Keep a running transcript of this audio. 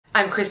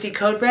I'm Christy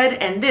Codebred,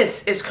 and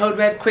this is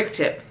Codebred Quick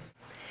Tip.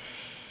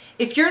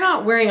 If you're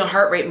not wearing a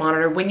heart rate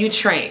monitor when you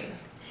train,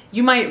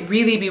 you might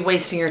really be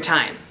wasting your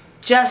time,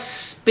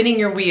 just spinning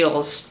your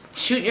wheels,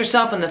 shooting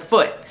yourself in the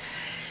foot.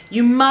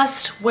 You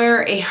must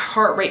wear a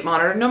heart rate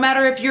monitor, no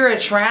matter if you're a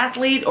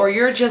triathlete or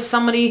you're just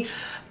somebody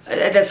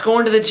that's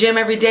going to the gym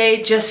every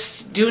day,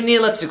 just doing the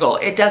elliptical.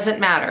 It doesn't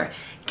matter.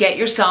 Get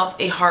yourself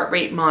a heart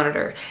rate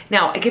monitor.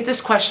 Now, I get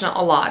this question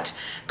a lot.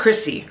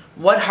 Christy,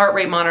 what heart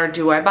rate monitor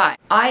do I buy?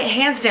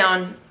 Hands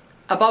down,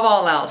 above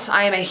all else,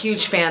 I am a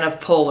huge fan of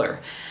Polar.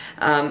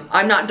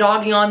 I'm not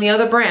dogging on the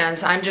other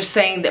brands. I'm just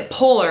saying that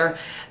Polar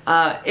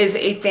is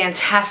a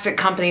fantastic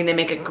company. They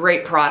make a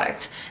great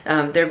product.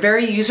 They're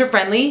very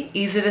user-friendly,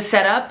 easy to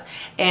set up,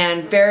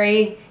 and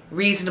very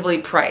reasonably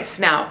priced.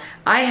 Now,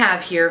 I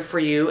have here for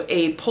you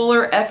a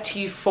Polar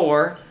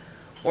FT4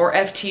 or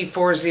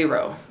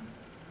FT40.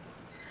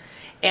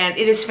 And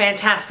it is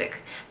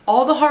fantastic.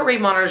 All the heart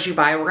rate monitors you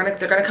buy,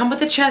 they're gonna come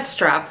with a chest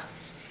strap,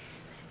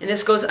 and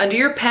this goes under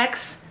your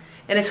pecs,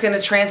 and it's gonna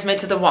transmit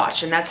to the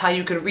watch, and that's how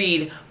you can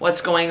read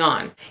what's going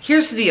on.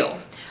 Here's the deal.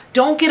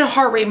 Don't get a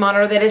heart rate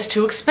monitor that is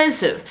too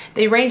expensive.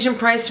 They range in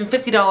price from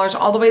 $50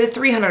 all the way to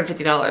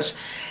 $350.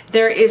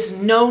 There is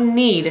no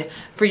need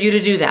for you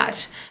to do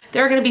that.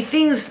 There are gonna be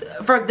things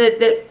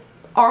that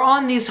are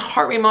on these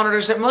heart rate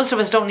monitors that most of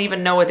us don't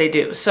even know what they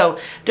do. So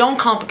don't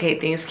complicate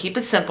things, keep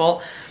it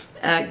simple.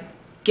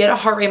 Get a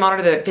heart rate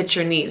monitor that fits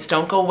your needs.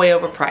 Don't go way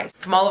overpriced.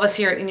 From all of us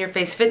here at In Your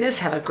Face Fitness,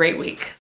 have a great week.